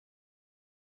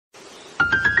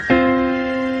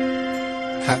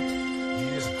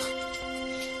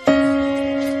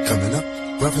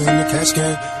cover in the cash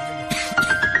can.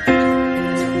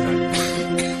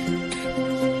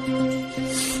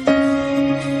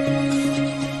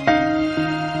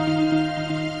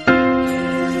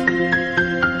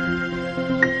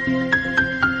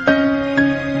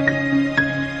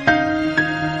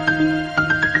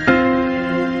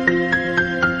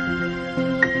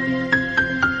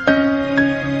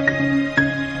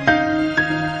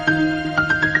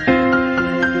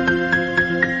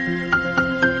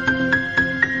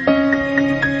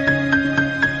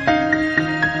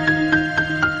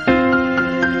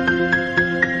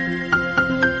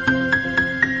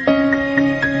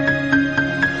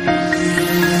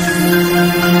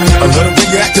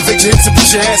 Activate your hips and put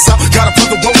your ass out. Gotta put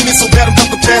the rolling in so bad I'm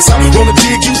about to pass out. Wanna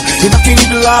dig you, and I can't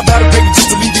even lie about it, baby. Just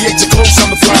alleviate your clothes,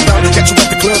 I'm the fly out. Catch you at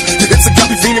the club, your hips have got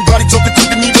me feeling. Body talking quick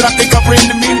to me, but I think I ran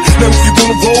the meaning. Now if you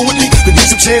gonna roll with me, then get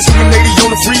some chance for your lady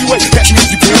on the freeway. Catch me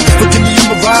if you can, but give me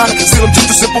my ride. Still I'm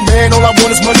just a simple man, all I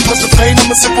want is money plus the fame.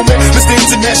 I'm a simple man, Mr.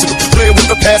 International, player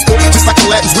with a passport, just like a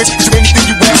Latin switch. Get you anything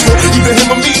you ask for, either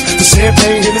him or me. The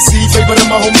champagne, Hennessy, favorite of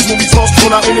my homies when we toss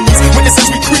on our enemies. Witnesses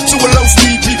we creep to a low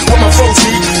speed, beat what my foes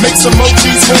need. Make some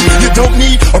emojis, you don't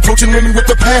need approaching women with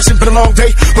a passion. Been a long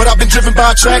day, but I've been driven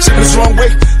by attraction in a strong way.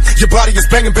 Your body is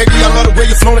banging, baby, I love the way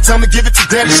you're flowing. Time to give it to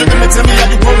daddy sugar, man, tell me how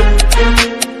you want it.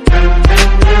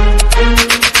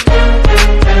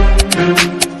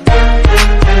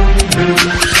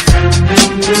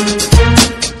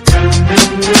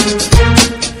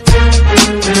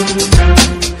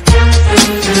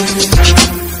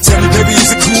 Tell me, baby, is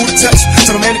it cool to touch?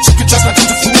 Tell the man that you can trust, not just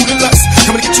the food and lust.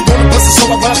 Coming to get you on the bus, it's so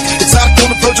ironic. Exotic on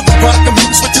the verge of a product. I'm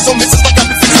hitting switches on misses like I've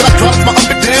been fixing. I drop my up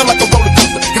and down like a roller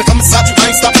coaster. Gonna come inside you, I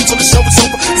ain't stopping till the show is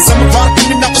over. Cause I'm a product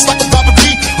in and out just like a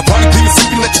robbery. I'll probably be a sick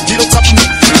and let you get on top of me.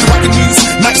 You rockin' these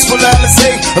nights full of Alice.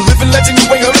 A living legend, you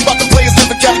ain't heard about the players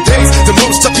living Cali days. The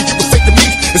Lord is chucking you were fake to me.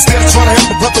 Instead of trying to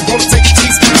help a brother, wanna take a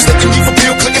tease. Mistaking me for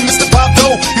Bill Clinton, Mr. Bob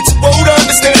Dole. You're too old to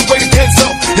understand the way the game's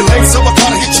up. You're lame, so I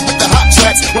gotta hit you with the hot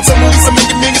tracks. Once I'm released, I'm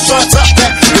making millions trying to top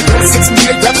that. They wanna sex me,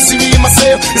 they'd rather see me in my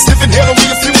cell. It's living hell on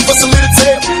me, a few of us a little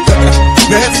tail.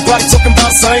 Now everybody talking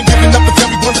about us, I ain't giving up if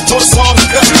everyone that taught us all the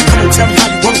guts. Come on, tell me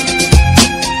how you want it.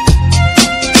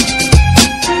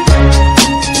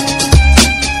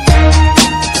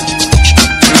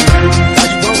 How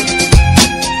you want it?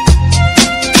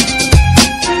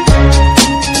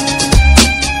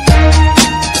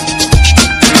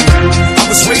 I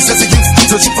was raised as a youth,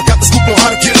 till you forgot the scoop on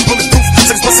how to get a bulletproof.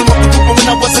 Sex busting off the roof when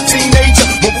I was a teenager.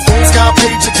 Mobile phones, sky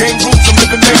pager, game rules, I'm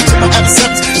living major. My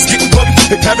adversaries is getting bloody,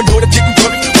 they paranoid, I'm getting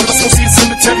bloody. One of us gon' see the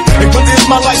cemetery. They wonder if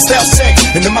my lifestyle changed,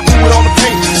 and then I do with all the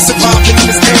pain. Surviving in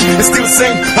this game, it's still the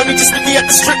same. Honey, just meet me at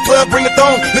the strip club, bring a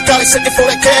thong. Look how they shaking for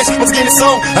that cash, once again it's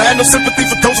on. I had no sympathy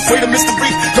for those afraid of mystery.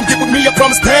 Come get with me, I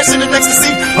promise passion and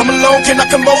ecstasy. I'm alone, can I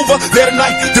come over there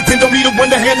tonight? Depend on me, the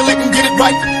one to handle it and get it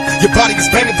right. Your body is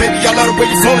banging, baby, I love the way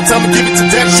you're flowing. Time to give it to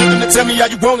daddy sugar and tell me how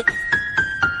you want it.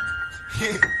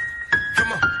 Yeah,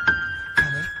 come on.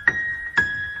 Come on.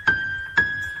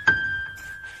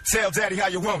 Tell daddy how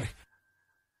you want it.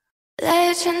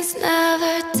 Legends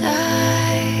never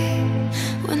die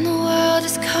when the world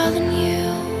is calling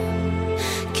you.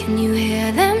 Can you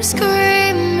hear them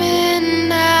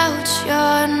screaming out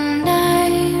your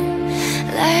name?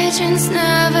 Legends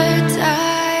never die.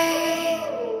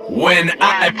 When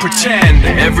I pretend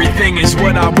everything is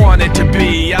what I want it to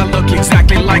be, I look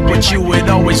exactly like what you had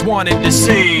always wanted to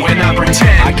see. When I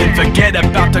pretend I can forget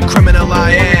about the criminal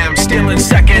I am, stealing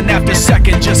second after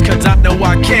second just cause I know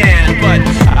I can. But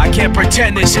I can't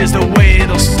pretend this is the way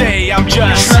it'll stay. I'm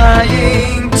just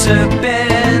trying to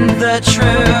bend the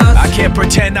truth. I can't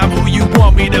pretend I'm who you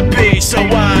want me to be, so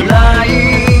I'm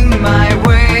lying my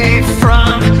way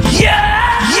from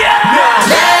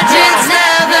Legends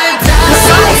never die.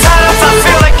 sometimes I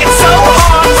feel like it's so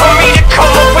hard for me to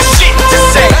come up with shit to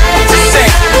say.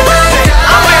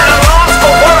 I'm at a loss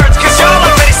for words, cause y'all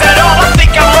already said all. I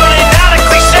think I'm running out of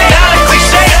cliche.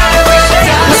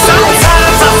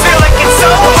 Sometimes I feel like it's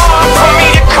so hard for me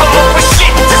to come up with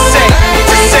shit to say.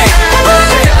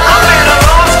 I'm at a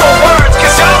loss for words,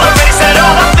 cause y'all already said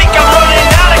all. I think I'm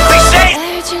running out of cliche.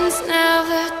 Legends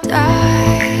never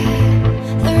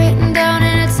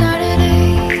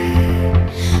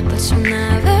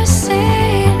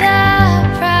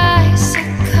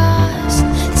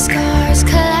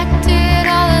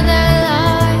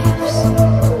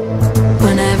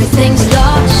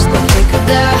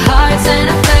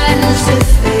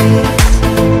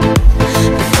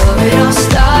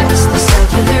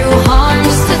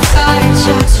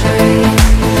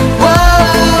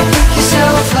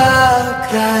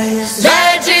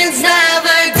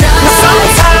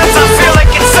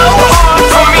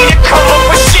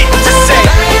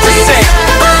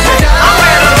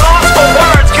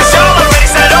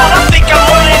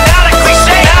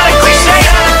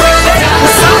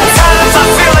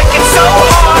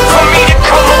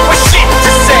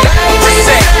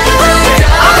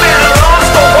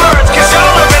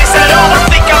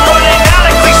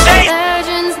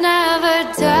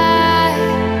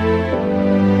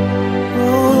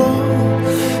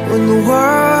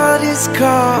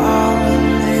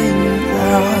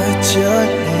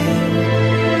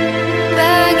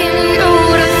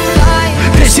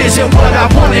isn't what I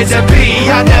wanted to be.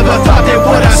 I never thought that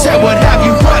what I said would have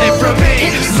you running from me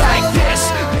like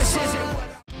this. This isn't what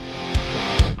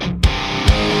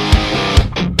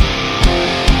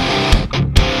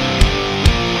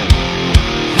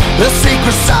the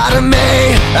secret side of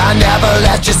me, I never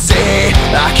let you see.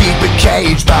 I keep it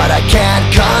caged, but I can't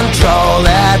control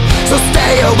it. So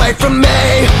stay away from me,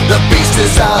 the beast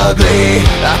is ugly.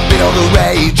 I feel the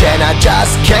rage and I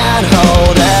just can't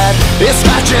hold it. It's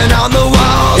scratching on the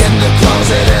walls, in the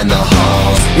closet, in the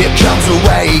halls. It comes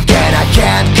awake and I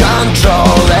can't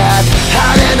control it.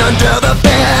 Hiding under the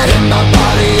bed, in my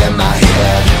body, in my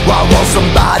head. Why won't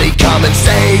somebody come and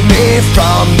save me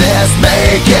from this?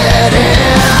 Make it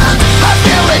end. I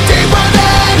feel it deep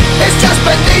within, it's just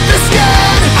beneath the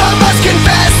skin. I must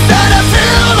confess that I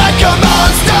feel like a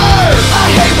monster. I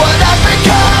hate what I've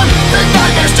become, the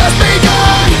nightmare's just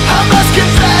begun. I must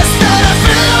confess that I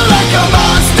feel like a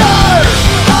monster.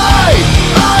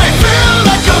 I feel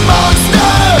like a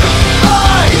monster.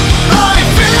 I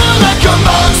feel like a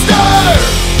monster.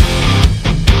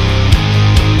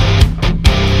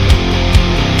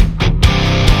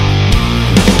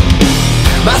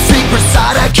 My secret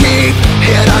side I keep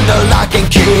hid under lock and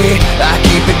key. I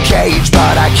keep it caged,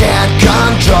 but I can't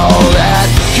control it.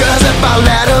 Cause if I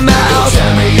let him out, he'll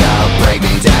tear me up, break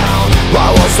me down. Why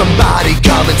won't somebody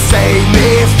come and save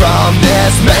me from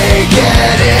this? Make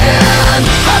it end.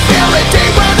 I feel it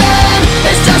deep within,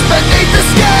 it's just beneath the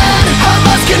skin. I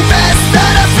must confess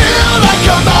that I feel like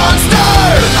a monster.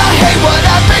 I hate what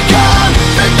I've become,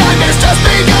 the nightmare's just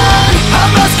begun. I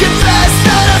must confess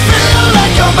that I feel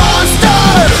like a monster.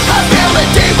 I feel it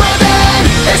deep within,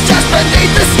 it's just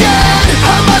beneath the skin.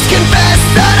 I must confess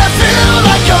that I feel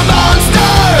like a monster.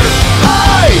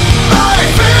 I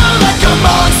feel like a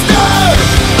monster.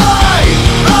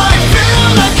 I feel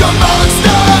like a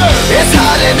monster. It's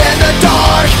hiding in the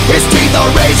dark, its teeth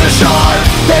are razor sharp.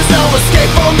 There's no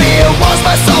escape for me, it wants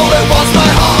my soul, it wants my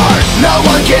heart. No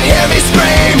one can hear me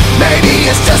scream, maybe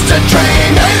it's just a dream.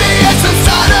 Maybe it's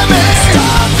inside of me.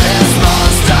 Stop this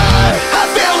monster. I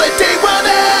feel it deep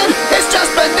within, it's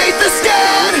just beneath the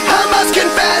skin. I must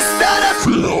confess that I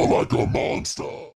feel like a monster.